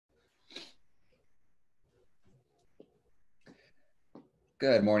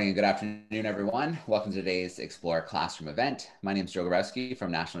Good morning and good afternoon, everyone. Welcome to today's Explore Classroom event. My name is Joe Gorowski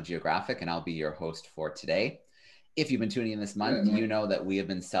from National Geographic, and I'll be your host for today. If you've been tuning in this month, you know that we have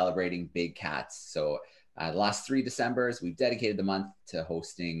been celebrating big cats. So the last 3 Decembers, we've dedicated the month to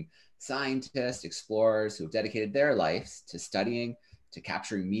hosting scientists, explorers who have dedicated their lives to studying, to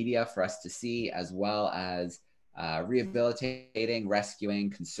capturing media for us to see, as well as rehabilitating,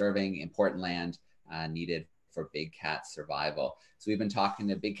 rescuing, conserving important land needed for big cat survival. So we've been talking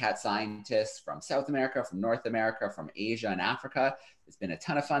to big cat scientists from South America, from North America, from Asia and Africa. It's been a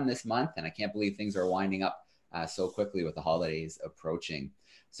ton of fun this month, and I can't believe things are winding up so quickly with the holidays approaching.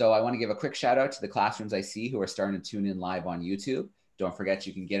 So I want to give a quick shout out to the classrooms I see who are starting to tune in live on YouTube. Don't forget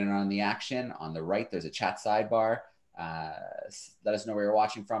you can get in on the action. On the right, there's a chat sidebar. Let us know where you're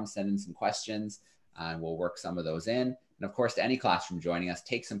watching from, send in some questions, and we'll work some of those in. And of course, to any classroom joining us,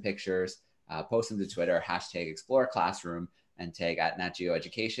 take some pictures, post them to Twitter, hashtag Explore Classroom, and tag at Nat Geo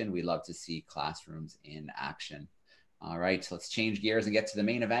Education. We love to see classrooms in action. All right, so let's change gears and get to the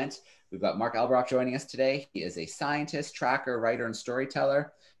main event. We've got Mark Elbroch joining us today. He is a scientist, tracker, writer, and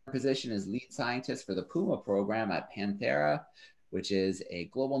storyteller. Her position is lead scientist for the PUMA program at Panthera, which is a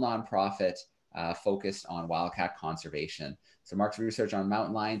global nonprofit focused on wildcat conservation. So Mark's research on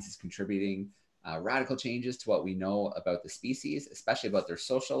mountain lions is contributing radical changes to what we know about the species, especially about their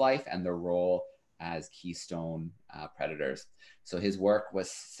social life and their role as keystone predators. So his work was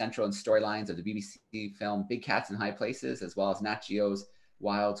central in storylines of the BBC film Big Cats in High Places, as well as Nat Geo's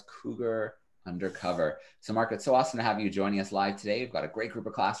Wild Cougar Undercover. So Mark, it's so awesome to have you joining us live today. We've got a great group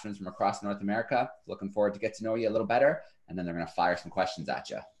of classrooms from across North America. Looking forward to get to know you a little better, and then they're going to fire some questions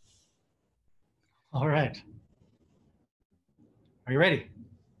at you. All right. Are you ready?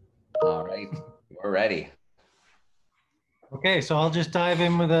 All right, we're ready. Okay, so I'll just dive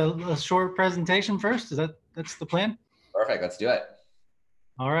in with a short presentation first. That's the plan? Perfect, let's do it.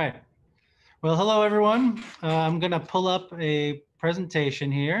 All right. Well, hello everyone. I'm gonna pull up a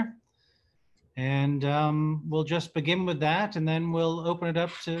presentation here, and we'll just begin with that, and then we'll open it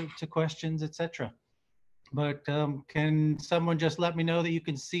up to questions, etc. But can someone just let me know that you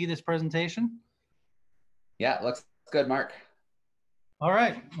can see this presentation? Yeah, looks good, Mark. All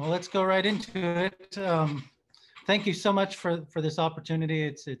right, well, let's go right into it. Thank you so much for this opportunity.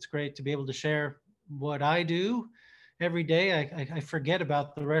 It's great to be able to share what I do every day. I forget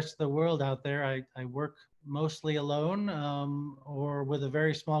about the rest of the world out there. I work mostly alone or with a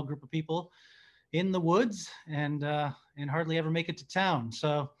very small group of people in the woods, and hardly ever make it to town.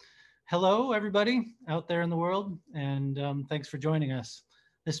 So hello, everybody out there in the world, and thanks for joining us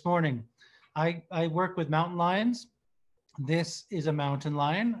this morning. I work with mountain lions. This is a mountain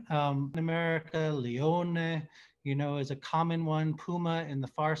lion. In America, leone, you know, is a common one. Puma in the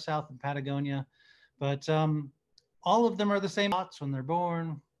far south of Patagonia. But all of them are the same spots when they're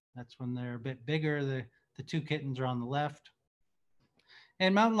born. That's when they're a bit bigger. The two kittens are on the left.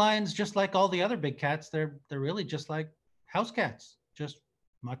 And mountain lions, just like all the other big cats, they're really just like house cats, just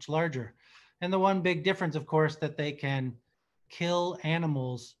much larger. And the one big difference, of course, that they can kill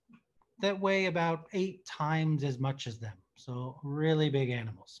animals that weigh about 8 times as much as them. So really big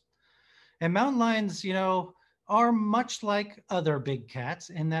animals. And mountain lions, you know, are much like other big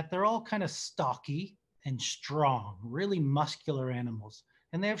cats in that they're all kind of stocky and strong, really muscular animals.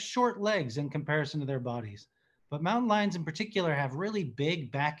 And they have short legs in comparison to their bodies. But mountain lions in particular have really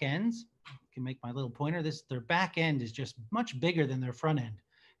big back ends. I can make my little pointer. Their back end is just much bigger than their front end.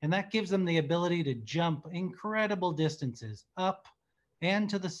 And that gives them the ability to jump incredible distances up and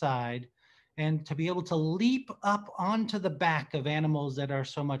to the side, and to be able to leap up onto the back of animals that are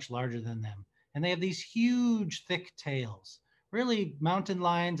so much larger than them. And they have these huge, thick tails. Really, mountain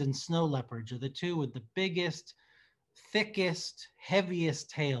lions and snow leopards are the two with the biggest, thickest, heaviest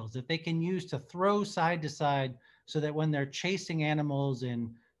tails that they can use to throw side to side, so that when they're chasing animals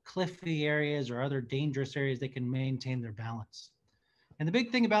in cliffy areas or other dangerous areas, they can maintain their balance. And the big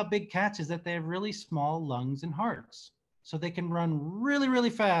thing about big cats is that they have really small lungs and hearts. So they can run really,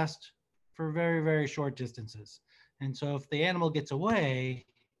 really fast for very, very short distances. And so if the animal gets away,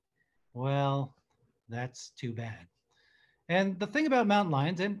 well, that's too bad. And the thing about mountain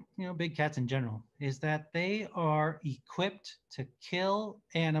lions and, you know, big cats in general is that they are equipped to kill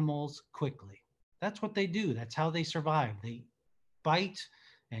animals quickly. That's what they do. That's how they survive. They bite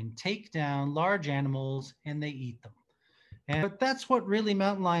and take down large animals and they eat them. But that's what really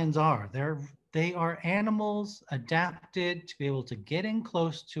mountain lions are. They are animals adapted to be able to get in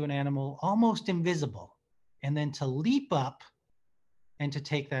close to an animal, almost invisible, and then to leap up and to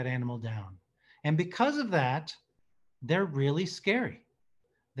take that animal down. And because of that, they're really scary.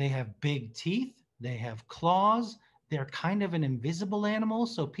 They have big teeth, they have claws, they're kind of an invisible animal.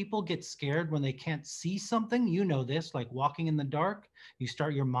 So people get scared when they can't see something. You know this, like walking in the dark,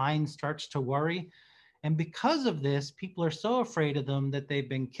 your mind starts to worry. And because of this, people are so afraid of them that they've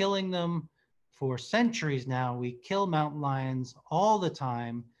been killing them for centuries now. We kill mountain lions all the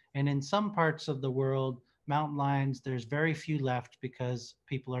time. And in some parts of the world, mountain lions, there's very few left because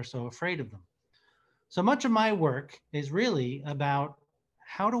people are so afraid of them. So much of my work is really about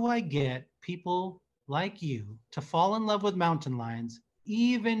how do I get people like you to fall in love with mountain lions,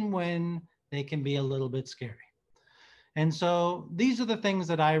 even when they can be a little bit scary. And so these are the things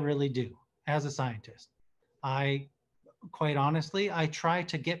that I really do as a scientist. I, quite honestly, I try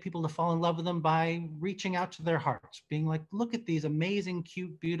to get people to fall in love with them by reaching out to their hearts, being like, look at these amazing,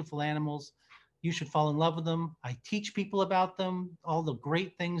 cute, beautiful animals. You should fall in love with them. I teach people about them, all the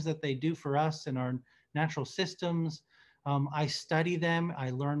great things that they do for us in our natural systems. I study them.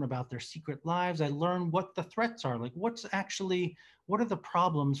 I learn about their secret lives. I learn what the threats are. Like what are the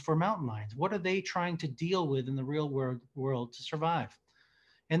problems for mountain lions? What are they trying to deal with in the real world to survive?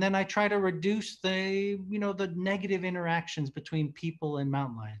 And then I try to reduce the negative interactions between people and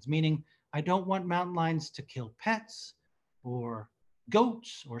mountain lions, meaning I don't want mountain lions to kill pets or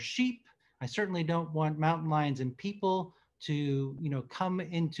goats or sheep. I certainly don't want mountain lions and people to, come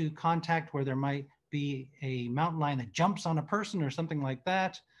into contact where there might be a mountain lion that jumps on a person or something like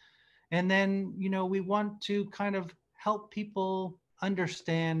that. And then, we want to kind of help people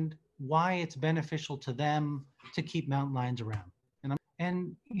understand why it's beneficial to them to keep mountain lions around.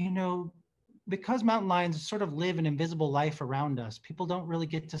 And, because mountain lions sort of live an invisible life around us, people don't really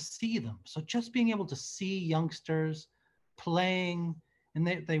get to see them. So just being able to see youngsters playing, and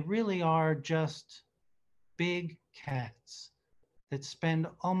they really are just big cats that spend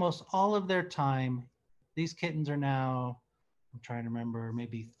almost all of their time. These kittens are now, I'm trying to remember,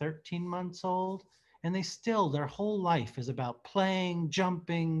 maybe 13 months old. And their whole life is about playing,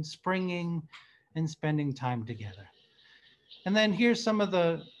 jumping, springing, and spending time together. And then here's some of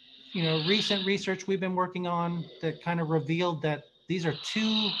the, recent research we've been working on that kind of revealed that these are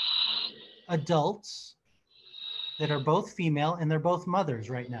two adults that are both female and they're both mothers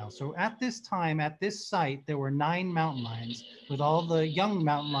right now. So at this time, at this site, there were 9 mountain lions with all the young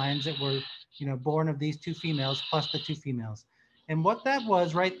mountain lions that were, born of these 2 females plus the 2 females. And what that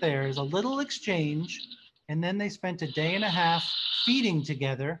was right there is a little exchange. And then they spent a day and a half feeding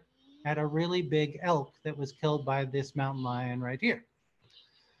together at a really big elk that was killed by this mountain lion right here.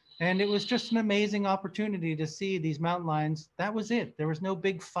 And it was just an amazing opportunity to see these mountain lions. That was it. There was no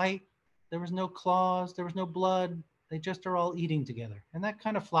big fight. There was no claws. There was no blood. They just are all eating together. And that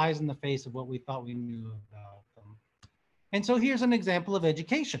kind of flies in the face of what we thought we knew about them. And so here's an example of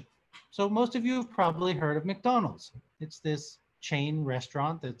education. So most of you have probably heard of McDonald's. It's this chain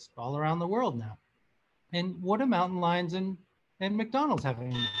restaurant that's all around the world now. And what do mountain lions and McDonald's have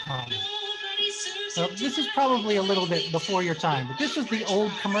in common? So this is probably a little bit before your time, but this was the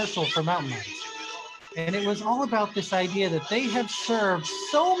old commercial for mountain lions. And it was all about this idea that they have served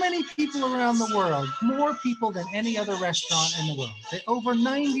so many people around the world, more people than any other restaurant in the world. That over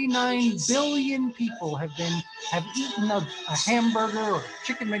 99 billion people have eaten a hamburger or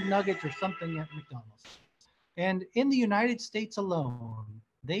chicken McNuggets or something at McDonald's. And in the United States alone,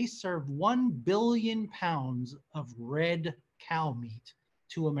 they serve 1 billion pounds of red cow meat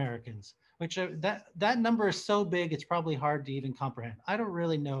to Americans, which that number is so big, it's probably hard to even comprehend. I don't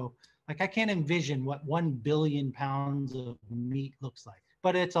really know. Like, I can't envision what 1 billion pounds of meat looks like,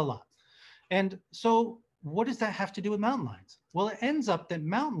 but it's a lot. And so what does that have to do with mountain lions? Well, it ends up that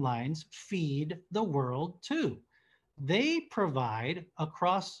mountain lions feed the world too. They provide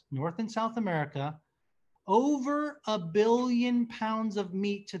across North and South America over 1 billion pounds of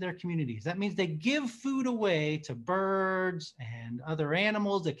meat to their communities. That means they give food away to birds and other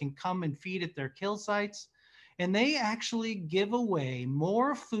animals that can come and feed at their kill sites. And they actually give away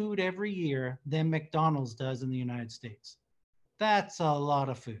more food every year than McDonald's does in the United States. That's a lot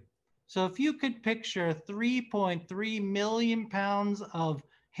of food. So if you could picture 3.3 million pounds of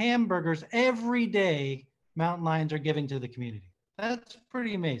hamburgers every day, mountain lions are giving to the community. That's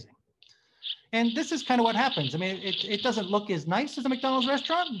pretty amazing. And this is kind of what happens. I mean, it doesn't look as nice as a McDonald's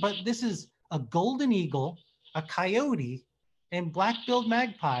restaurant, but this is a golden eagle, a coyote, and black-billed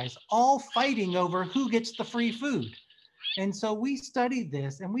magpies all fighting over who gets the free food. And so we studied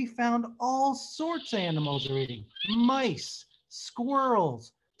this and we found all sorts of animals are eating. Mice,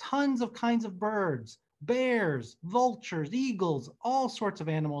 squirrels, tons of kinds of birds, bears, vultures, eagles, all sorts of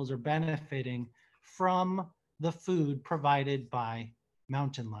animals are benefiting from the food provided by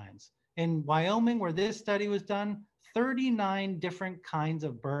mountain lions. In Wyoming, where this study was done, 39 different kinds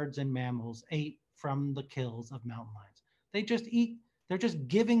of birds and mammals ate from the kills of mountain lions. They just eat, they're just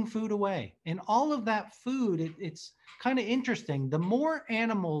giving food away. And all of that food, it's kind of interesting. The more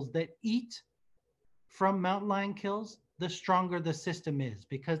animals that eat from mountain lion kills, the stronger the system is,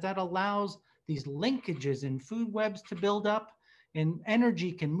 because that allows these linkages in food webs to build up, and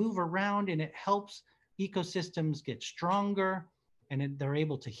energy can move around, and it helps ecosystems get stronger, and they're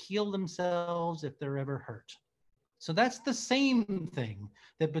able to heal themselves if they're ever hurt. So that's the same thing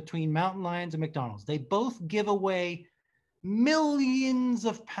that between mountain lions and McDonald's. They both give away millions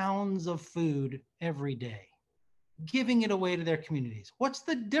of pounds of food every day, giving it away to their communities. What's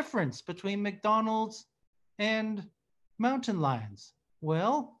the difference between McDonald's and mountain lions?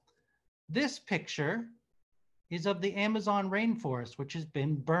 Well, this picture is of the Amazon rainforest, which has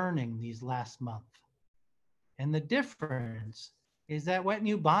been burning these last month. And the difference is that when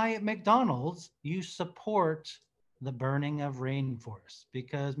you buy at McDonald's, you support the burning of rainforests,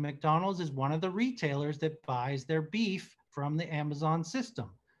 because McDonald's is one of the retailers that buys their beef from the Amazon system.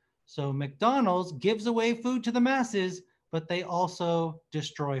 So McDonald's gives away food to the masses, but they also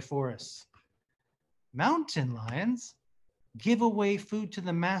destroy forests. Mountain lions give away food to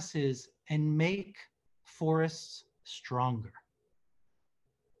the masses and make forests stronger.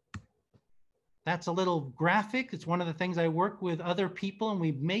 That's a little graphic. It's one of the things I work with other people, and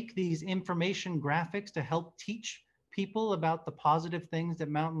we make these information graphics to help teach people about the positive things that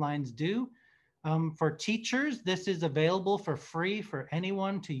mountain lions do. For teachers, this is available for free for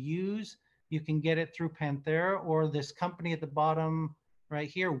anyone to use. You can get it through Panthera or this company at the bottom right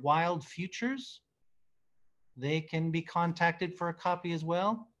here, Wild Futures. They can be contacted for a copy as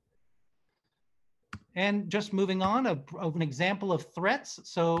well. And just moving on, of an example of threats.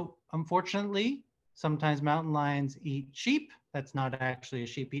 So unfortunately, sometimes mountain lions eat sheep. That's not actually a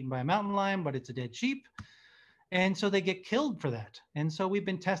sheep eaten by a mountain lion, but it's a dead sheep. And so they get killed for that. And so we've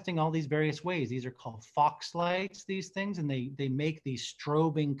been testing all these various ways. These are called fox lights, these things, and they make these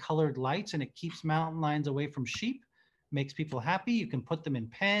strobing colored lights, and it keeps mountain lions away from sheep, makes people happy. You can put them in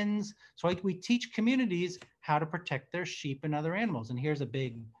pens. So we teach communities how to protect their sheep and other animals. And here's a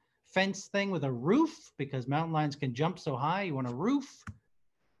big fence thing with a roof, because mountain lions can jump so high, you want a roof.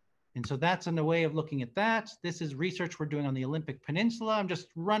 And so that's a way of looking at that. This is research we're doing on the Olympic Peninsula. I'm just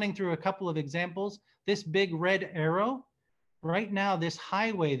running through a couple of examples. This big red arrow, right now, this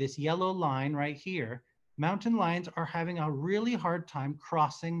highway, this yellow line right here, mountain lions are having a really hard time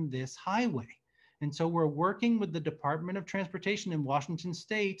crossing this highway. And so we're working with the Department of Transportation in Washington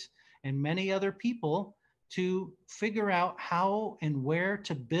State and many other people to figure out how and where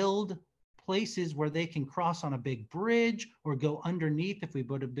to build places where they can cross on a big bridge or go underneath if we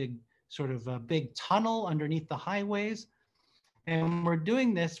put a big sort of a big tunnel underneath the highways. And we're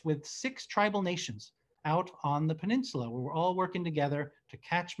doing this with 6 tribal nations out on the peninsula, where we're all working together to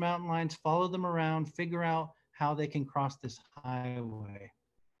catch mountain lions, follow them around, figure out how they can cross this highway.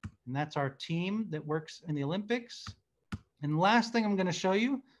 And that's our team that works in the Olympics. And last thing I'm going to show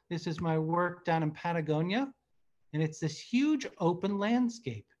you, this is my work down in Patagonia. And it's this huge open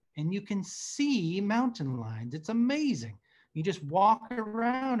landscape. And you can see mountain lions. It's amazing. You just walk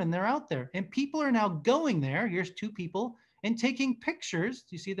around and they're out there. And people are now going there. Here's 2 people and taking pictures. Do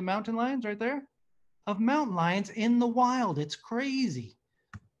you see the mountain lions right there? Of mountain lions in the wild. It's crazy.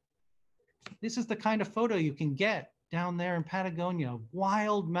 This is the kind of photo you can get down there in Patagonia,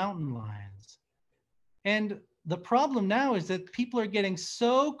 wild mountain lions. And the problem now is that people are getting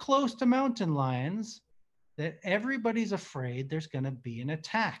so close to mountain lions that everybody's afraid there's going to be an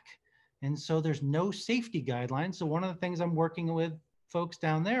attack. And so there's no safety guidelines. So one of the things I'm working with folks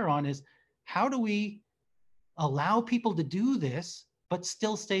down there on is, how do we allow people to do this, but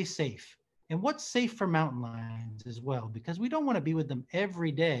still stay safe? And what's safe for mountain lions as well? Because we don't want to be with them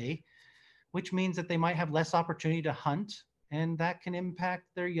every day, which means that they might have less opportunity to hunt, and that can impact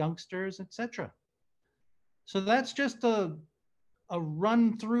their youngsters, etc. So that's just a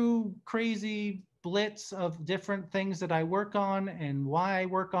run through crazy blitz of different things that I work on and why I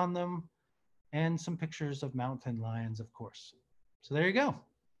work on them, and some pictures of mountain lions, of course. So there you go.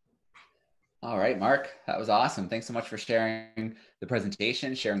 All right, Mark, that was awesome. Thanks so much for sharing the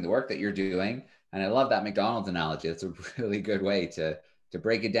presentation, sharing the work that you're doing. And I love that McDonald's analogy. That's a really good way to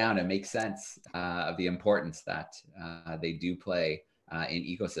break it down and make sense of the importance that they do play in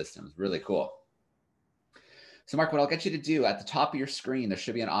ecosystems. Really cool. So Mark, what I'll get you to do, at the top of your screen, there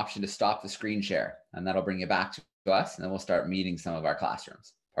should be an option to stop the screen share, and that'll bring you back to us, and then we'll start meeting some of our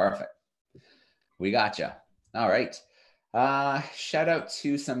classrooms. Perfect. We gotcha. All right. Shout out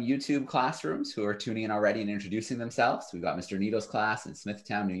to some YouTube classrooms who are tuning in already and introducing themselves. We've got Mr. Nito's class in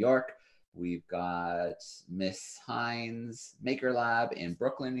Smithtown, New York. We've got Miss Hines Maker Lab in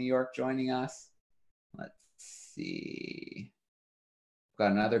Brooklyn, New York joining us. Let's see.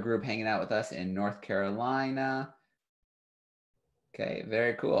 Got another group hanging out with us in North Carolina. Okay,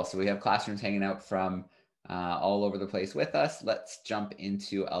 very cool. So we have classrooms hanging out from all over the place with us. Let's jump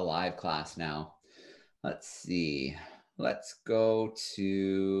into a live class now. Let's see. Let's go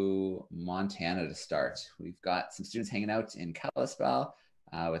to Montana to start. We've got some students hanging out in Kalispell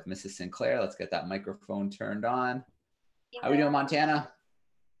with Mrs. Sinclair. Let's get that microphone turned on. How are we doing, Montana?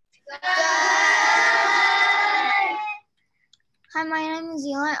 Hi, my name is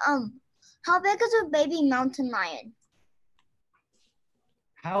Eli. How big is a baby mountain lion?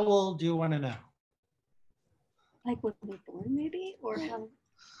 How old do you want to know? Like when they're born, maybe? Or how?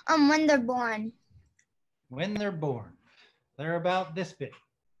 When they're born. When they're born. They're about this big.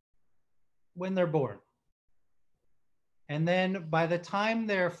 When they're born. And then by the time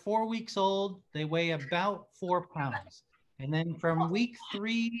they're 4 weeks old, they weigh about 4 pounds. And then from week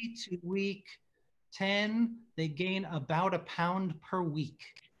 3 to week 10, they gain about 1 pound per week.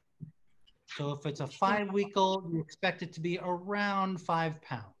 So if it's a 5-week-old, you expect it to be around 5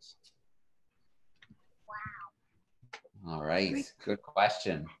 pounds. Wow. All right, good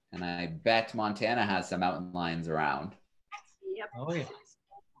question. And I bet Montana has some mountain lions around. Yep. Oh, yeah.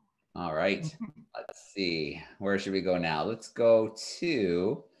 All right, let's see. Where should we go now? Let's go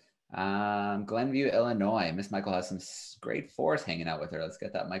to Glenview, Illinois. Miss Michael has some grade 4s hanging out with her. Let's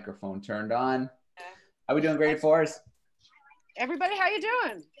get that microphone turned on. How are we doing, grade 4s? Everybody, how you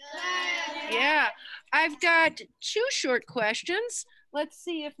doing? Good. Yeah, I've got 2 short questions. Let's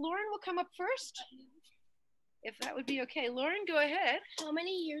see if Lauren will come up first. If that would be okay. Lauren, go ahead. How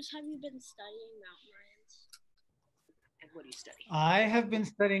many years have you been studying mountain lions? And what do you study? I have been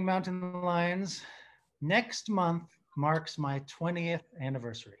studying mountain lions. Next month marks my 20th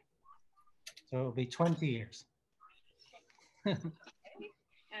anniversary. So it'll be 20 years. And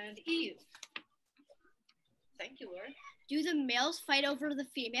Eve. Thank you, Lauren. Do the males fight over the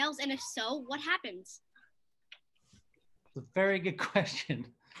females? And if so, what happens? It's a very good question.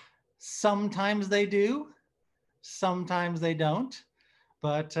 Sometimes they do, sometimes they don't.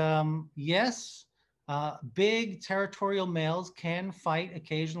 But yes, big territorial males can fight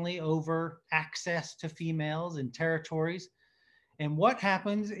occasionally over access to females and territories. And what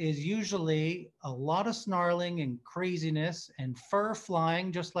happens is usually a lot of snarling and craziness and fur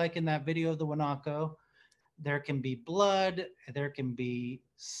flying, just like in that video of the Wanako. There can be blood, there can be,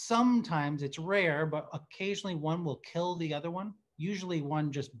 sometimes it's rare, but occasionally one will kill the other one. Usually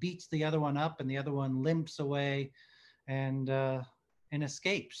one just beats the other one up and the other one limps away and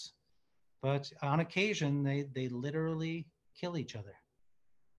escapes. But on occasion, they literally kill each other.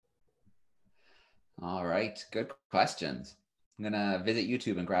 All right, good questions. I'm gonna visit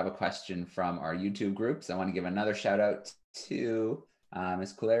YouTube and grab a question from our YouTube groups. I want to give another shout out to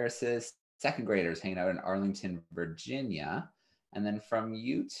Ms. Claris's 2nd graders hanging out in Arlington, Virginia. And then from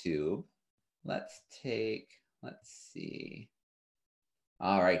YouTube, let's see.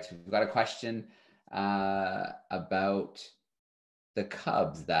 All right, we've got a question about the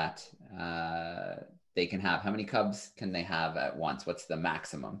cubs that they can have. How many cubs can they have at once? What's the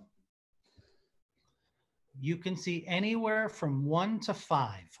maximum? You can see anywhere from 1 to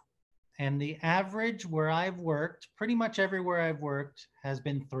 5. And the average where I've worked, pretty much everywhere I've worked, has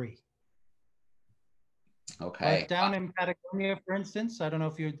been 3. Okay. But down in Patagonia, for instance, I don't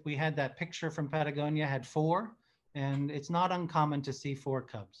know if we had that picture from Patagonia, had 4, and it's not uncommon to see 4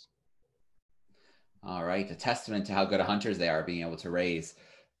 cubs. All right, a testament to how good of hunters they are, being able to raise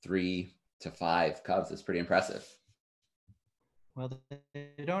 3 to 5 cubs. It's pretty impressive. Well,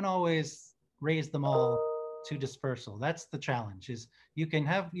 they don't always raise them all to dispersal. That's the challenge, is you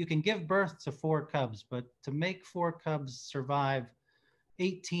can give birth to 4 cubs, but to make 4 cubs survive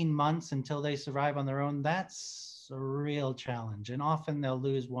 18 months until they survive on their own, that's a real challenge. And often they'll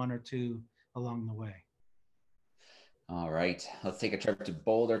lose 1 or 2 along the way. All right, let's take a trip to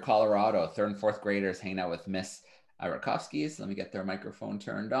Boulder, Colorado. 3rd and 4th graders hanging out with Miss Rakovsky's. Let me get their microphone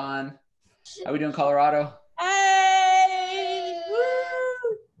turned on. How are we doing, Colorado? Hey!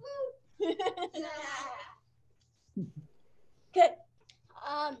 Woo! Good.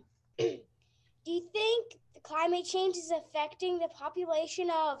 Do you think the climate change is affecting the population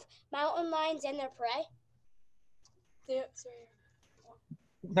of mountain lions and their prey?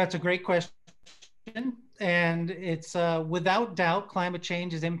 That's a great question. And it's without doubt, climate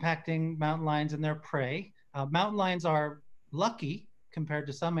change is impacting mountain lions and their prey. Mountain lions are lucky compared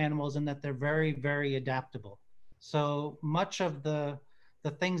to some animals in that they're very, very adaptable. So much of the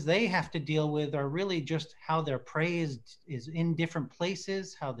things they have to deal with are really just how their prey is in different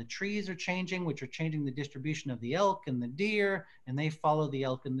places, how the trees are changing, which are changing the distribution of the elk and the deer, and they follow the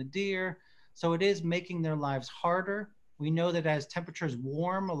elk and the deer. So it is making their lives harder. We know that as temperatures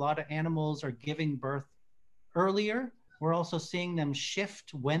warm, a lot of animals are giving birth earlier. We're also seeing them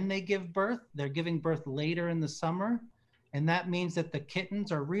shift when they give birth. They're giving birth later in the summer. And that means that the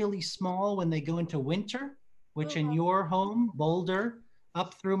kittens are really small when they go into winter, which in your home, Boulder,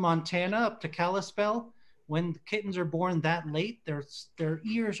 up through Montana, up to Kalispell, when the kittens are born that late, their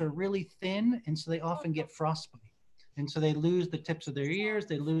ears are really thin, and so they often get frostbite. And so they lose the tips of their ears,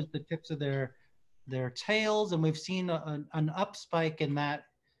 they lose the tips of their tails, and we've seen an up spike in that,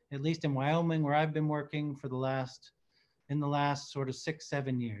 at least in Wyoming, where I've been working for in the last sort of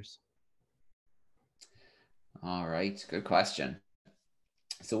 6-7 years. All right, good question.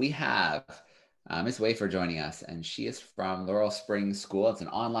 So we have Ms. Wafer joining us, and she is from Laurel Springs School. It's an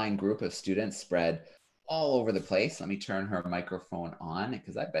online group of students spread all over the place. Let me turn her microphone on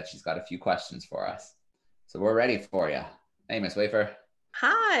because I bet she's got a few questions for us. So we're ready for you. Hey, Ms. Wafer.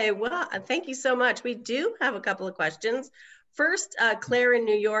 Hi, well, thank you so much. We do have a couple of questions. First, Claire in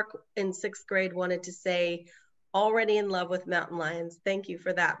New York in 6th grade wanted to say, already in love with mountain lions. Thank you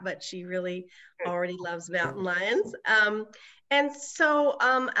for that, but she really already loves mountain lions. And so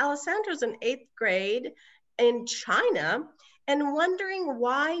Alessandro's in 8th grade in China and wondering,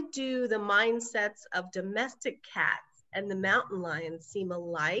 why do the mindsets of domestic cats and the mountain lions seem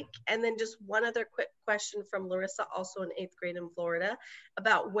alike? And then just one other quick question from Larissa, also in 8th grade in Florida,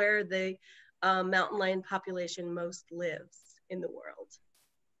 about where the mountain lion population most lives in the world.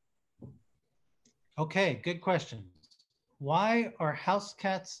 Okay, good question. Why are house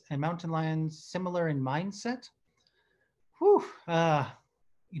cats and mountain lions similar in mindset? Whew, to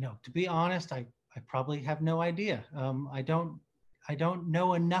be honest, I probably have no idea. I don't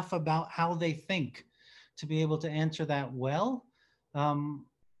know enough about how they think to be able to answer that well.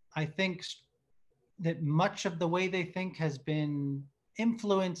 I think that much of the way they think has been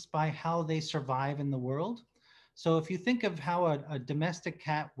influenced by how they survive in the world. So if you think of how a domestic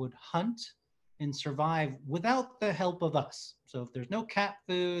cat would hunt and survive without the help of us. So if there's no cat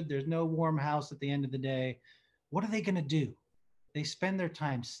food, there's no warm house at the end of the day, what are they going to do? They spend their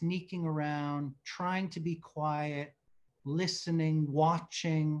time sneaking around, trying to be quiet, listening,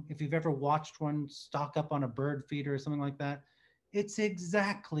 watching. If you've ever watched one stock up on a bird feeder or something like that, it's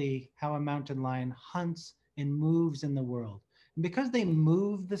exactly how a mountain lion hunts and moves in the world. And because they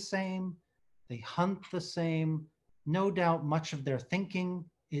move the same, they hunt the same, no doubt much of their thinking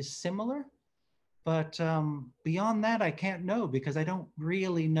is similar. But beyond that, I can't know because I don't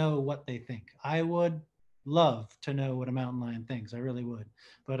really know what they think. I would love to know what a mountain lion thinks. I really would.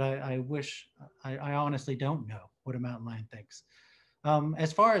 But I wish, I honestly don't know what a mountain lion thinks.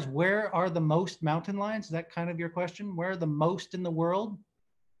 As far as where are the most mountain lions, is that kind of your question? Where are the most in the world?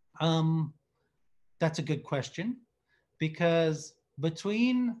 That's a good question, because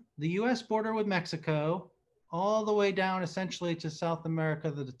between the US border with Mexico, all the way down essentially to South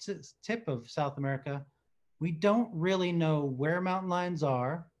America, the tip of South America, we don't really know where mountain lions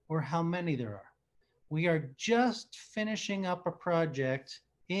are or how many there are. We are just finishing up a project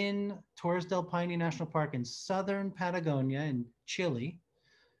in Torres del Paine National Park in southern Patagonia in Chile.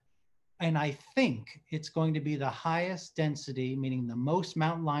 And I think it's going to be the highest density, meaning the most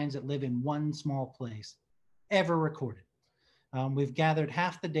mountain lions that live in one small place ever recorded. We've gathered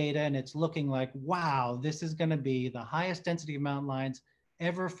half the data and it's looking like, wow, this is going to be the highest density of mountain lions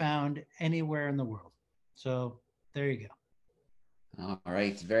ever found anywhere in the world. So there you go. All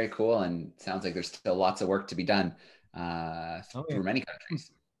right, very cool. And sounds like there's still lots of work to be done through many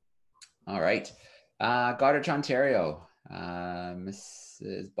countries. All right, Goderich, Ontario.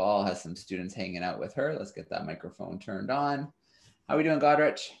 Mrs. Ball has some students hanging out with her. Let's get that microphone turned on. How are we doing,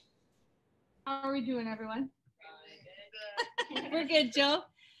 Goderich? How are we doing, everyone? We're good, Joe.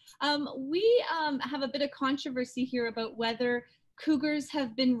 We have a bit of controversy here about whether cougars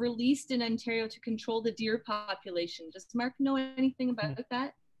have been released in Ontario to control the deer population. Does Mark know anything about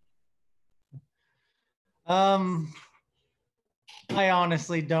that? I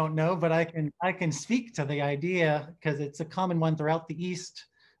honestly don't know, but I can speak to the idea because it's a common one throughout the East,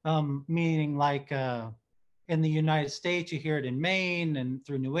 meaning like in the United States, you hear it in Maine and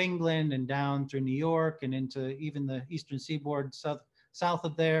through New England and down through New York and into even the Eastern Seaboard south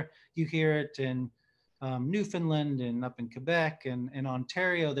of there. You hear it in Newfoundland and up in Quebec and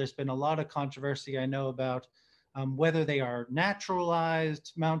Ontario. There's been a lot of controversy, I know, about whether they are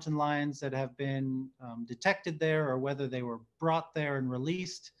naturalized mountain lions that have been detected there or whether they were brought there and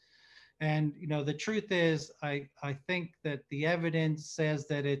released. And, you know, the truth is, I think that the evidence says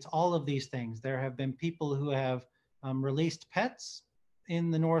that it's all of these things. There have been people who have released pets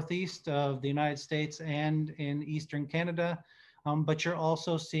in the Northeast of the United States and in Eastern Canada. but you're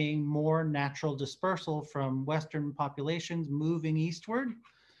also seeing more natural dispersal from Western populations moving eastward.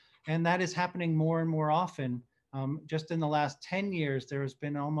 And that is happening more and more often. Just in the last 10 years, there has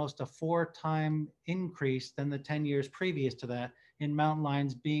been almost a 4-time increase than the 10 years previous to that in mountain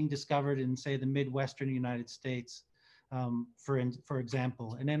lions being discovered in, say, the Midwestern United States, for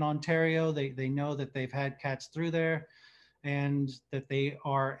example. And in Ontario, they know that they've had cats through there and that they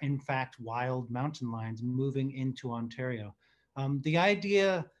are, in fact, wild mountain lions moving into Ontario. The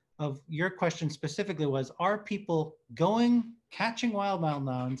idea of your question specifically was, are people going, catching wild mountain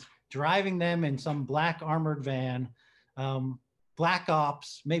lions, driving them in some black armored van, black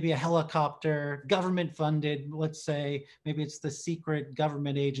ops, maybe a helicopter, government funded, let's say, maybe it's the secret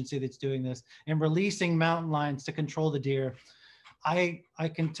government agency that's doing this, and releasing mountain lions to control the deer? I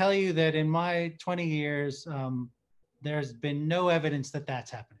can tell you that in my 20 years, there's been no evidence that that's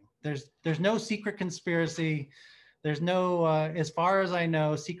happening. There's no secret conspiracy. There's no, as far as I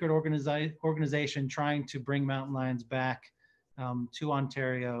know, secret organization trying to bring mountain lions back to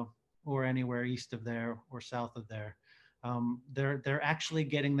Ontario or anywhere east of there or south of there. They're actually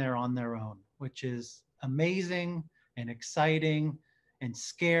getting there on their own, which is amazing and exciting and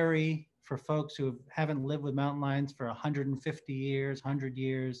scary for folks who haven't lived with mountain lions for 150 years, 100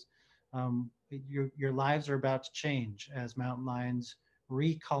 years. Your lives are about to change as mountain lions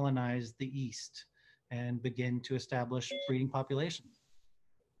recolonize the East and begin to establish breeding populations.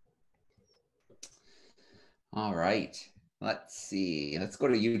 All right, let's see. Let's go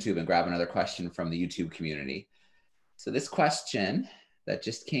to YouTube and grab another question from the YouTube community. So this question that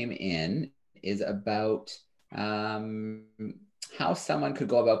just came in is about how someone could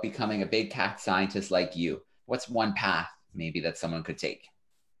go about becoming a big cat scientist like you. What's one path maybe that someone could take?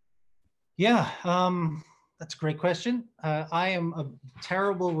 Yeah, that's a great question. I am a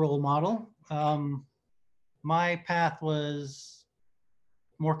terrible role model. My path was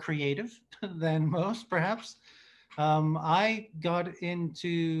more creative than most, perhaps. I got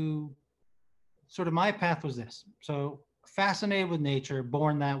into my path was this. So fascinated with nature,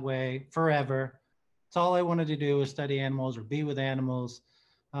 born that way forever. It's all I wanted to do was study animals or be with animals.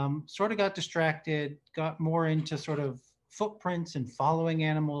 Sort of got distracted, got more into sort of footprints and following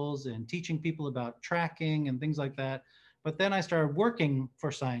animals and teaching people about tracking and things like that. But then I started working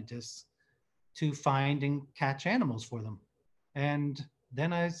for scientists to find and catch animals for them. And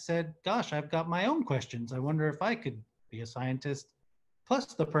then I said, gosh, I've got my own questions. I wonder if I could be a scientist plus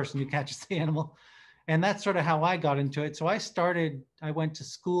the person who catches the animal. And that's sort of how I got into it. So I went to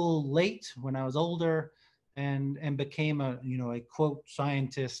school late when I was older and became a quote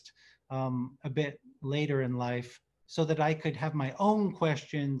scientist a bit later in life so that I could have my own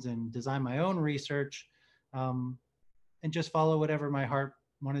questions and design my own research and just follow whatever my heart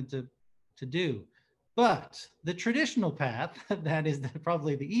wanted to do. But the traditional path, that is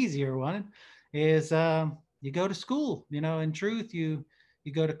probably the easier one, is you go to school. In truth, you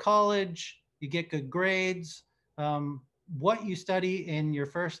go to college, you get good grades. What you study in your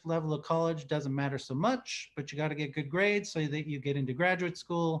first level of college doesn't matter so much, but you got to get good grades so that you get into graduate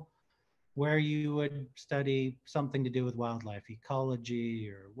school where you would study something to do with wildlife, ecology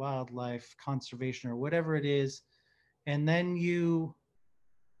or wildlife conservation or whatever it is. And then you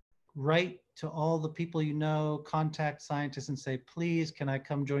write to all the people you know, contact scientists and say, please, can I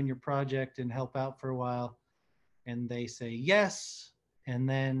come join your project and help out for a while? And they say yes. And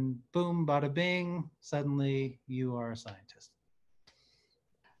then boom, bada bing, suddenly you are a scientist.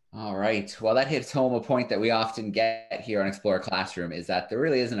 All right. Well, that hits home a point that we often get here on Explore Classroom, is that there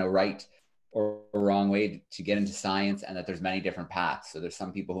really isn't a right or a wrong way to get into science, and that there's many different paths. So there's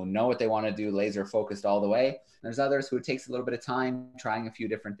some people who know what they want to do, laser focused all the way. And there's others who it takes a little bit of time trying a few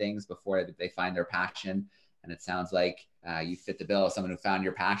different things before they find their passion. And it sounds like you fit the bill of someone who found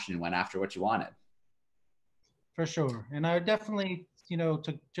your passion and went after what you wanted. For sure. And I would definitely,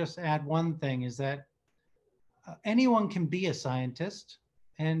 to just add one thing is that anyone can be a scientist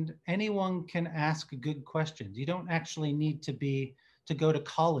and anyone can ask good questions. You don't actually need to go to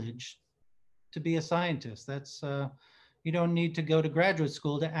college to be a scientist. That's you don't need to go to graduate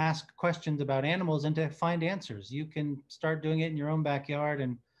school to ask questions about animals and to find answers. You can start doing it in your own backyard,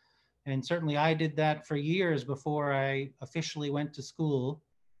 and certainly I did that for years before I officially went to school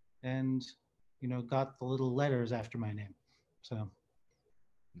and got the little letters after my name. So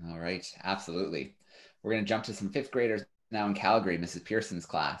all right, absolutely. We're going to jump to some fifth graders now in Calgary, Mrs. Pearson's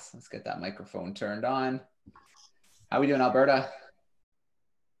class. Let's get that microphone turned on. How are we doing, Alberta?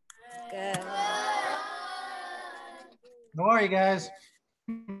 Good. How are you guys?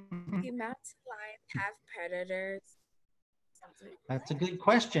 Do mountain lions have predators? That's a good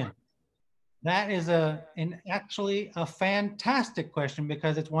question. That is actually a fantastic question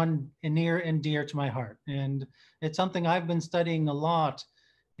because it's one near and dear to my heart. And it's something I've been studying a lot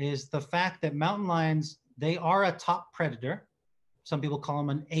is the fact that mountain lions, they are a top predator. Some people call them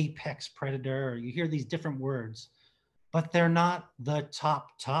an apex predator, or you hear these different words, but they're not the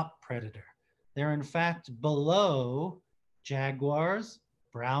top predator. They're in fact below jaguars,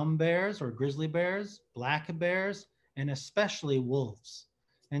 brown bears or grizzly bears, black bears, and especially wolves.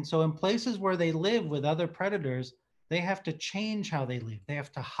 And so in places where they live with other predators, they have to change how they live. They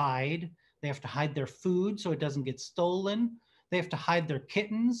have to hide. They have to hide their food so it doesn't get stolen. They have to hide their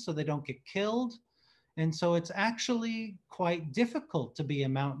kittens so they don't get killed. And so it's actually quite difficult to be a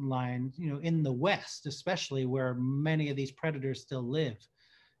mountain lion, in the West, especially where many of these predators still live.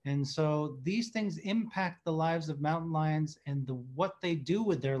 And so these things impact the lives of mountain lions and what they do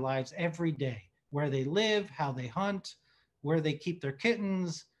with their lives every day, where they live, how they hunt, where they keep their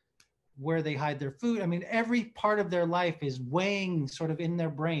kittens, where they hide their food. I mean, every part of their life is weighing sort of in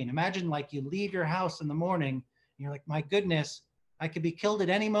their brain. Imagine like you leave your house in the morning and you're like, my goodness, I could be killed at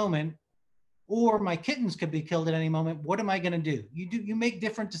any moment, or my kittens could be killed at any moment. What am I going to do? You make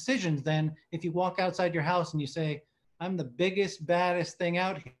different decisions than if you walk outside your house and you say, I'm the biggest, baddest thing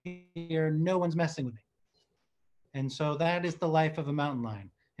out here. No one's messing with me. And so that is the life of a mountain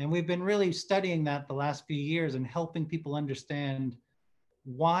lion. And we've been really studying that the last few years and helping people understand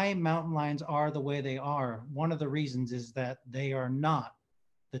why mountain lions are the way they are. One of the reasons is that they are not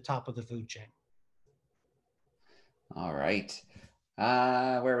the top of the food chain. All right.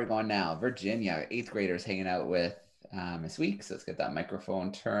 Where are we going now? Virginia, 8th graders hanging out with Miss Weeks. Let's get that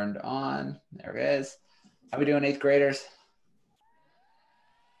microphone turned on. There it is. How we doing, 8th graders?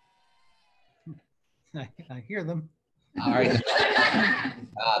 I hear them. All right.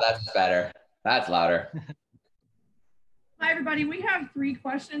 That's better. That's louder. Hi, everybody. We have 3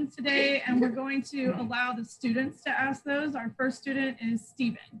 questions today, and we're going to allow the students to ask those. Our first student is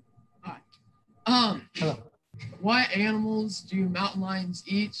Stephen. Hi. What animals do mountain lions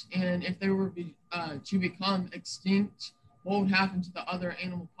eat? And if they were to become extinct, what would happen to the other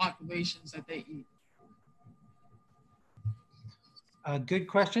animal populations that they eat? Good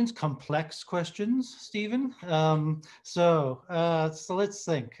questions, complex questions, Stephen. So let's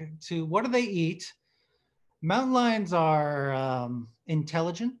think. What do they eat? Mountain lions are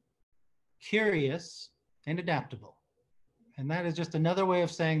intelligent, curious, and adaptable. And that is just another way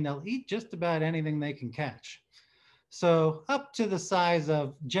of saying they'll eat just about anything they can catch. So up to the size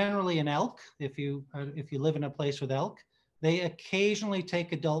of generally an elk, if you live in a place with elk. They occasionally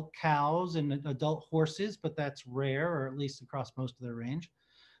take adult cows and adult horses, but that's rare, or at least across most of their range.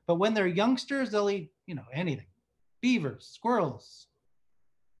 But when they're youngsters, they'll eat, anything. Beavers, squirrels,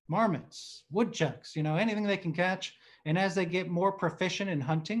 marmots, woodchucks, anything they can catch. And as they get more proficient in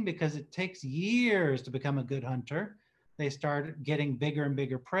hunting, because it takes years to become a good hunter, they start getting bigger and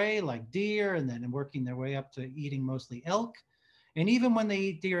bigger prey like deer, and then working their way up to eating mostly elk. And even when they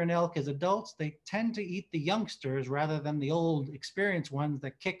eat deer and elk as adults, they tend to eat the youngsters rather than the old experienced ones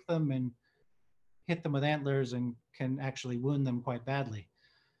that kick them and hit them with antlers and can actually wound them quite badly.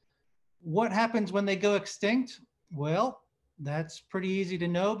 What happens when they go extinct? Well, that's pretty easy to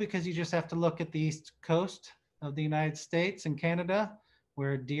know because you just have to look at the east coast of the United States and Canada,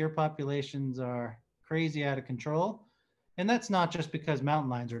 where deer populations are crazy out of control. And that's not just because mountain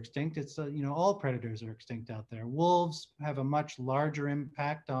lions are extinct. It's, all predators are extinct out there. Wolves have a much larger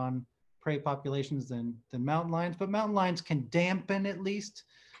impact on prey populations than mountain lions, but mountain lions can dampen at least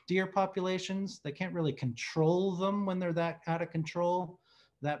deer populations. They can't really control them when they're that out of control,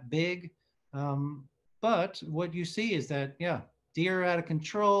 that big. But what you see is that, deer are out of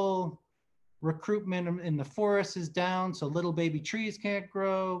control, recruitment in the forest is down, so little baby trees can't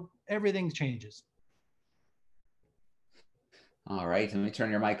grow, everything changes. All right, let me turn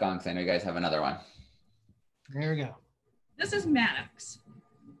your mic on because I know you guys have another one. There we go. This is Maddox.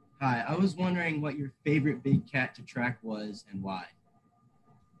 Hi, I was wondering what your favorite big cat to track was and why.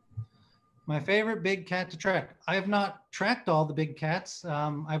 My favorite big cat to track. I have not tracked all the big cats.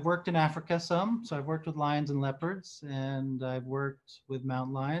 I've worked in Africa some, so I've worked with lions and leopards, and I've worked with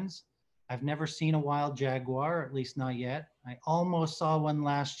mountain lions. I've never seen a wild jaguar, at least not yet. I almost saw one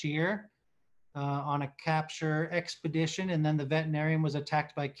last year. On a capture expedition, and then the veterinarian was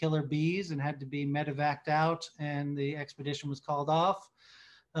attacked by killer bees and had to be medevaced out, and the expedition was called off.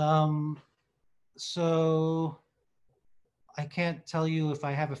 So I can't tell you if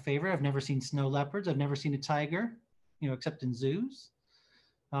I have a favorite. I've never seen snow leopards. I've never seen a tiger, except in zoos.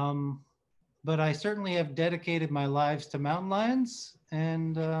 But I certainly have dedicated my lives to mountain lions,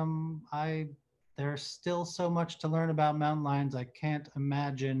 and there's still so much to learn about mountain lions. I can't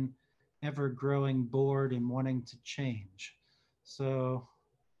imagine ever growing bored and wanting to change. So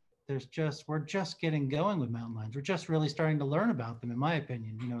we're just getting going with mountain lions. We're just really starting to learn about them, in my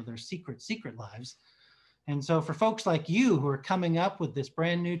opinion, their secret lives. And so for folks like you who are coming up with this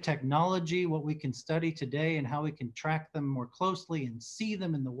brand new technology, what we can study today and how we can track them more closely and see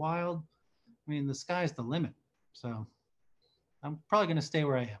them in the wild, I mean, the sky's the limit. So I'm probably going to stay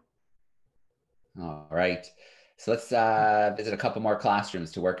where I am. All right. So let's visit a couple more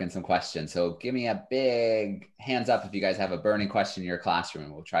classrooms to work in some questions. So give me a big hands up if you guys have a burning question in your classroom,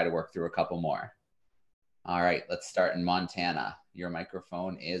 and we'll try to work through a couple more. All right, let's start in Montana. Your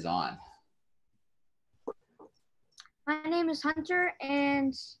microphone is on. My name is Hunter,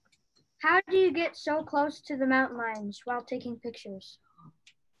 and how do you get so close to the mountain lions while taking pictures?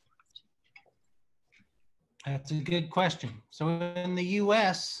 That's a good question. So in the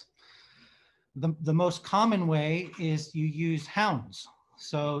US, the most common way is you use hounds.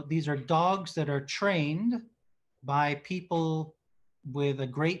 So these are dogs that are trained by people with a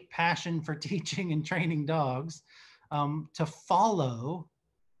great passion for teaching and training dogs to follow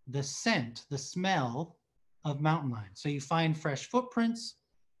the scent, the smell of mountain lions. So you find fresh footprints,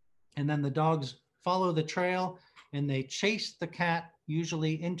 and then the dogs follow the trail and they chase the cat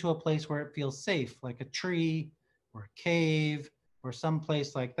usually into a place where it feels safe, like a tree or a cave or some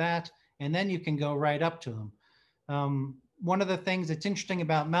place like that. And then you can go right up to them. One of the things that's interesting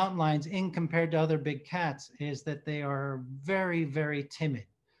about mountain lions in compared to other big cats is that they are very, very timid.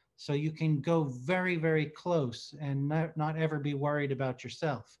 So you can go very, very close and not ever be worried about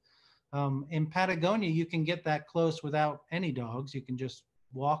yourself. In Patagonia, you can get that close without any dogs. You can just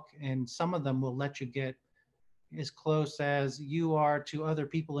walk, and some of them will let you get as close as you are to other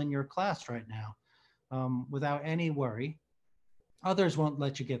people in your class right now without any worry. Others won't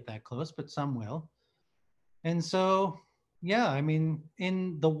let you get that close, but some will. And so, yeah, I mean,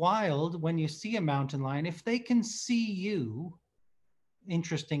 in the wild, when you see a mountain lion, if they can see you,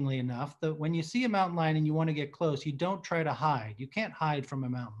 interestingly enough, that when you see a mountain lion and you want to get close, you don't try to hide. You can't hide from a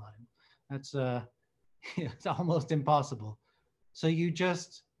mountain lion. That's it's almost impossible. So you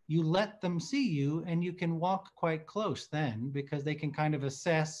let them see you, and you can walk quite close then, because they can kind of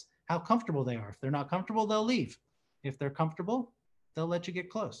assess how comfortable they are. If they're not comfortable, they'll leave. If they're comfortable, they'll let you get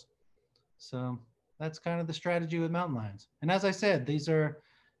close. So that's kind of the strategy with mountain lions. And as I said, these are,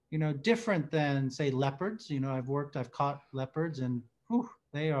 different than, say, leopards. I've caught leopards, and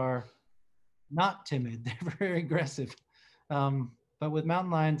they are not timid. They're very aggressive. But with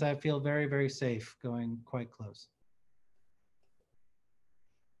mountain lions, I feel very, very safe going quite close.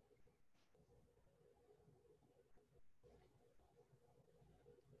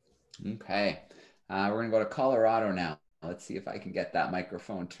 Okay, we're gonna go to Colorado now. Let's see if I can get that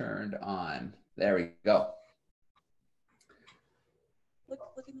microphone turned on. There we go.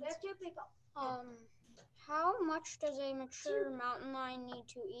 How much does a mature mountain lion need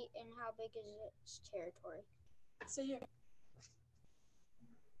to eat, and how big is its territory? Say here.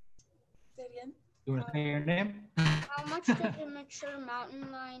 Say it again. You want to say your name? How much does a mature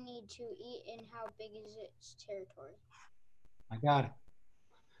mountain lion need to eat, and how big is its territory? I got it.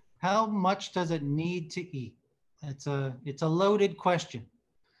 How much does it need to eat? It's a loaded question.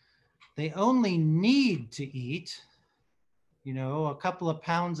 They only need to eat, a couple of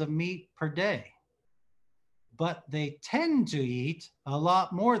pounds of meat per day, but they tend to eat a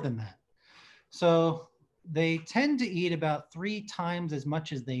lot more than that. So they tend to eat about 3 times as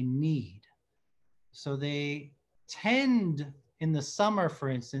much as they need. So they tend, in the summer, for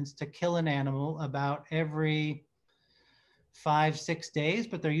instance, to kill an animal about every 5-6 days,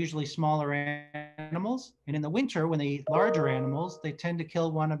 but they're usually smaller animals. And in the winter, when they eat larger animals, they tend to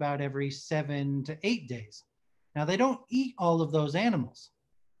kill one about every 7 to 8 days. Now, they don't eat all of those animals.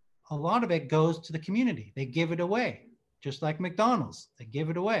 A lot of it goes to the community. They give it away, just like McDonald's. They give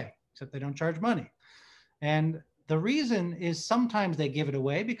it away, except they don't charge money. And the reason is sometimes they give it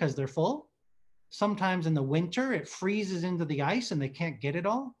away because they're full. Sometimes in the winter, it freezes into the ice and they can't get it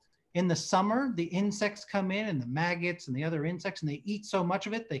all. In the summer, the insects come in, and the maggots and the other insects, and they eat so much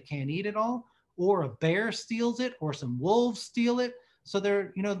of it, they can't eat it all. Or a bear steals it, or some wolves steal it. So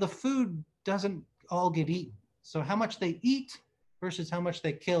the food doesn't all get eaten. So how much they eat versus how much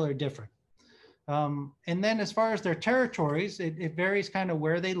they kill are different. And then as far as their territories, it varies kind of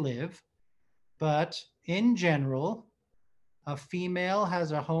where they live. But in general, a female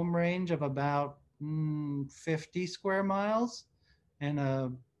has a home range of about 50 square miles, and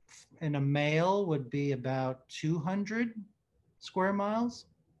a male would be about 200 square miles.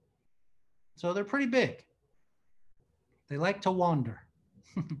 So they're pretty big. They like to wander.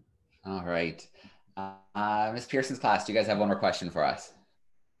 All right. Ms. Pearson's class, do you guys have one more question for us?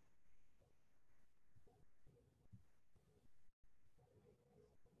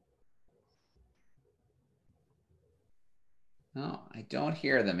 No, I don't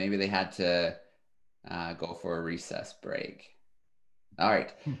hear them. Maybe they had to go for a recess break. All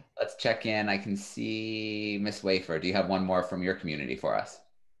right, let's check in. I can see Miss Wafer. Do you have one more from your community for us?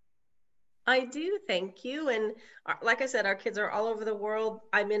 I do, thank you. And like I said, our kids are all over the world.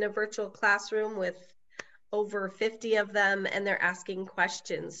 I'm in a virtual classroom with over 50 of them, and they're asking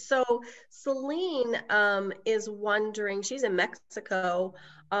questions. So Celine is wondering, she's in Mexico,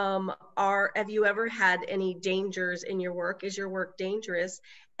 have you ever had any dangers in your work? Is your work dangerous?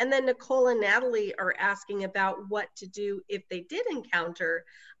 And then Nicole and Natalie are asking about what to do if they did encounter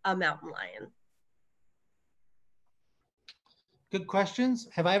a mountain lion. Good questions.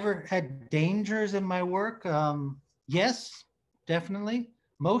 Have I ever had dangers in my work? Yes, definitely.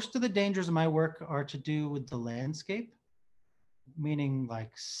 Most of the dangers in my work are to do with the landscape, meaning like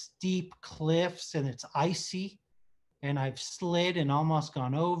steep cliffs and it's icy, and I've slid and almost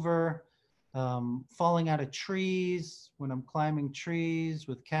gone over, falling out of trees when I'm climbing trees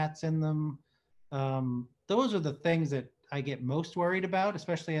with cats in them. Those are the things that I get most worried about,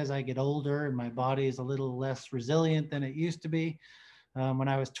 especially as I get older and my body is a little less resilient than it used to be. When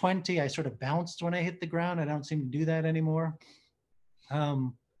I was 20, I sort of bounced when I hit the ground. I don't seem to do that anymore.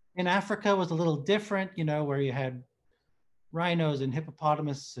 In Africa was a little different, you know, where you had rhinos and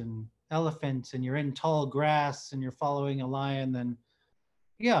hippopotamus and elephants and you're in tall grass and you're following a lion. Then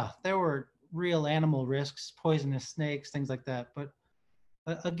yeah, there were real animal risks, poisonous snakes, things like that. But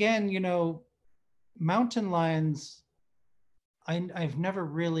again, you know, mountain lions, I've never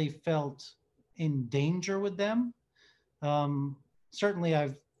really felt in danger with them. Certainly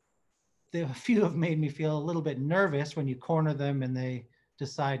a few have made me feel a little bit nervous when you corner them and they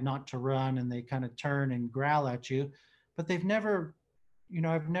decide not to run and they kind of turn and growl at you, but they've never, you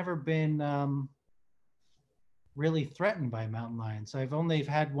know, I've never been really threatened by mountain lions. I've only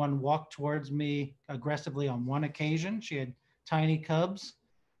had one walk towards me aggressively on one occasion. She had tiny cubs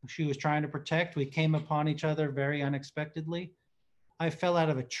she was trying to protect. We came upon each other very unexpectedly. I fell out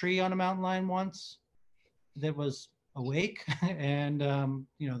of a tree on a mountain lion once that was awake and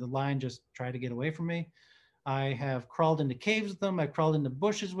you know, the lion just tried to get away from me. I have crawled into caves with them. I've crawled into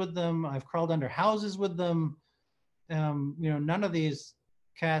bushes with them. I've crawled under houses with them. You know, none of these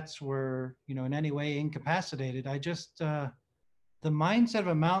cats were, you know, in any way incapacitated. I just, the mindset of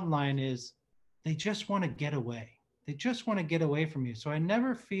a mountain lion is they just want to get away. They just want to get away from you. So I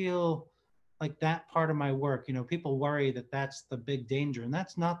never feel like that part of my work, you know, people worry that that's the big danger, and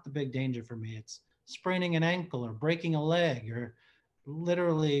that's not the big danger for me. It's spraining an ankle or breaking a leg or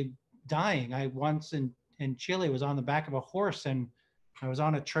literally dying. I once in Chile was on the back of a horse and I was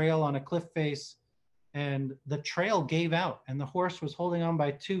on a trail on a cliff face and the trail gave out and the horse was holding on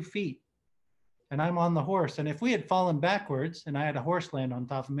by 2 feet and I'm on the horse. And if we had fallen backwards and I had a horse land on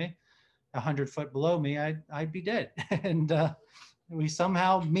top of me, 100 foot below me, I'd be dead. And we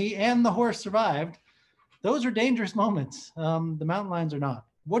somehow, me and the horse survived. Those are dangerous moments. The mountain lions are not.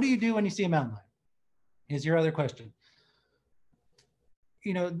 What do you do when you see a mountain lion? Is your other question.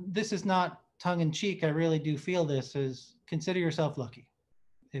 You know, this is not tongue in cheek. I really do feel this is consider yourself lucky.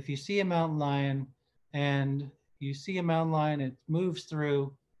 If you see a mountain lion and you see a mountain lion, it moves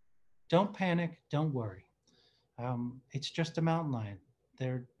through, don't panic, don't worry. It's just a mountain lion.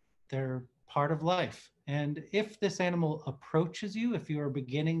 They're part of life. And if this animal approaches you, if you are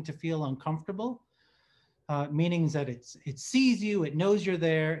beginning to feel uncomfortable, meaning that it sees you, it knows you're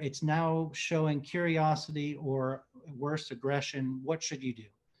there, it's now showing curiosity or worse, aggression, what should you do?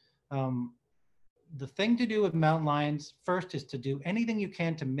 The thing to do with mountain lions first is to do anything you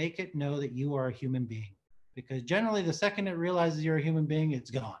can to make it know that you are a human being. Because generally the second it realizes you're a human being,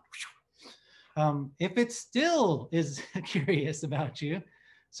 it's gone. If it still is curious about you,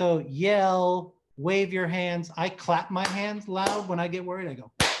 so yell, wave your hands. I clap my hands loud when I get worried. I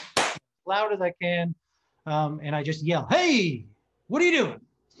go as loud as I can. And I just yell, hey, what are you doing?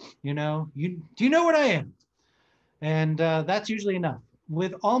 You know, do you know what I am? And that's usually enough.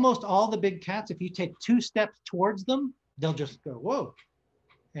 With almost all the big cats, if you take 2 steps towards them, they'll just go, whoa.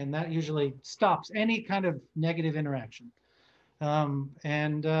 And that usually stops any kind of negative interaction. You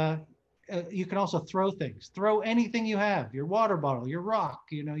can also throw things. Throw anything you have, your water bottle, your rock,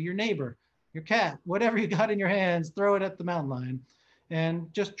 you know, your neighbor, your cat, whatever you got in your hands, throw it at the mountain lion. And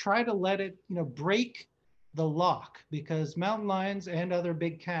just try to let it, you know, break the lock, because mountain lions and other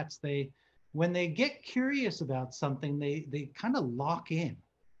big cats, when they get curious about something, they kind of lock in.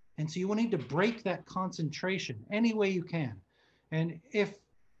 And so you will need to break that concentration any way you can. And if,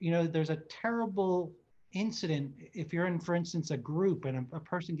 you know, there's a terrible incident, if you're in, for instance, a group and a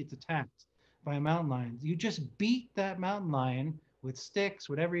person gets attacked by a mountain lion, you just beat that mountain lion with sticks,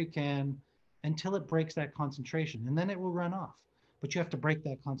 whatever you can, until it breaks that concentration, and then it will run off. But you have to break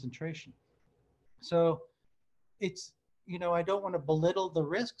that concentration. So it's, you know, I don't want to belittle the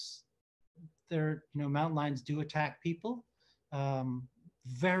risks. There, you know, mountain lions do attack people.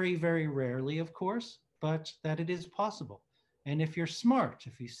 Very, very rarely, of course, but that it is possible. And if you're smart,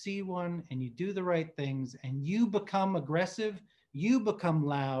 if you see one and you do the right things and you become aggressive, you become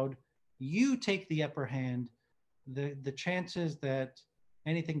loud, you take the upper hand, the chances that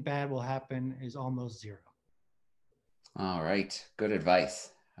anything bad will happen is almost zero. All right, good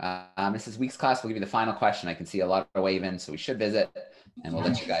advice. Mrs. Weeks' class will give you the final question. I can see a lot of waving, so we should visit, and we'll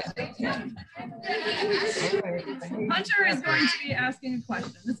let you guys know. Hunter is going to be asking a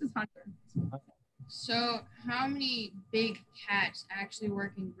question. This is Hunter. So how many big cats actually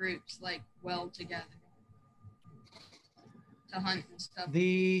work in groups, like well together to hunt and stuff?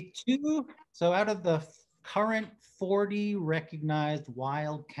 So out of the current 40 recognized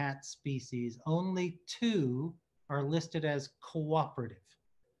wild cat species, only 2 are listed as cooperative.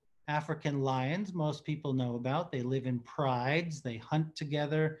 African lions, most people know about. They live in prides, they hunt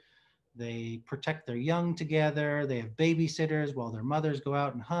together, they protect their young together, they have babysitters while their mothers go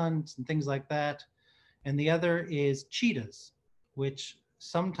out and hunt and things like that. And the other is cheetahs, which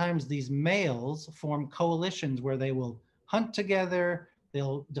sometimes these males form coalitions where they will hunt together,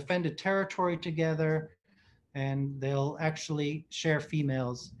 they'll defend a territory together, and they'll actually share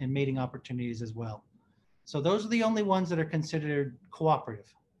females and mating opportunities as well. So those are the only ones that are considered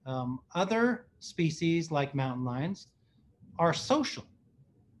cooperative. Other species like mountain lions are social,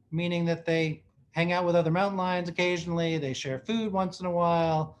 meaning that they hang out with other mountain lions occasionally, they share food once in a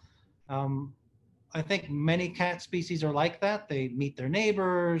while. I think many cat species are like that. They meet their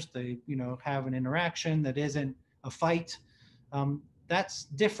neighbors, they, you know, have an interaction that isn't a fight. That's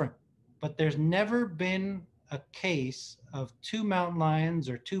different, but there's never been a case of 2 mountain lions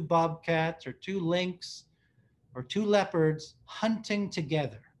or 2 bobcats or 2 lynx or 2 leopards hunting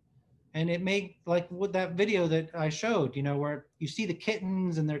together. And it made, like with that video that I showed, you know, where you see the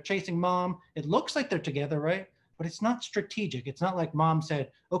kittens and they're chasing mom. It looks like they're together, right? But it's not strategic. It's not like mom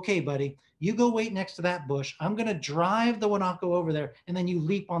said, okay, buddy, you go wait next to that bush. I'm going to drive the Wanako over there. And then you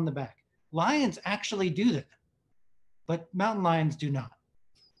leap on the back. Lions actually do that, but mountain lions do not.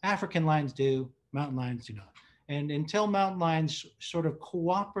 African lions do, mountain lions do not. And until mountain lions sort of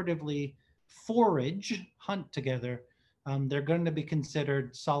cooperatively forage, hunt together, they're going to be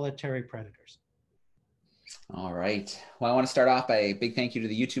considered solitary predators. All right. Well, I want to start off by a big thank you to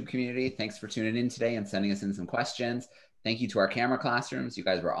the YouTube community. Thanks for tuning in today and sending us in some questions. Thank you to our camera classrooms. You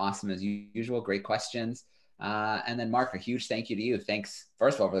guys were awesome as usual. Great questions. And then Mark, a huge thank you to you. Thanks,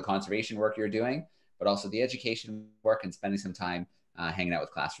 first of all, for the conservation work you're doing, but also the education work and spending some time hanging out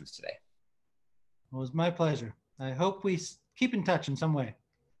with classrooms today. It was my pleasure. I hope we keep in touch in some way.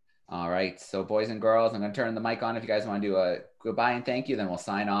 All right. So boys and girls, I'm going to turn the mic on if you guys want to do a goodbye and thank you. Then we'll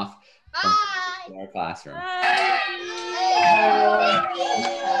sign off from our classroom. All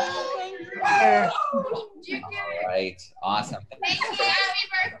right. Awesome. Thank you. Happy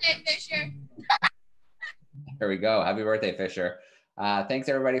birthday, Fisher. Here we go. Happy birthday, Fisher. Thanks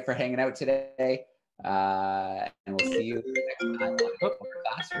everybody for hanging out today. And we'll see you next time on the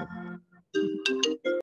classroom.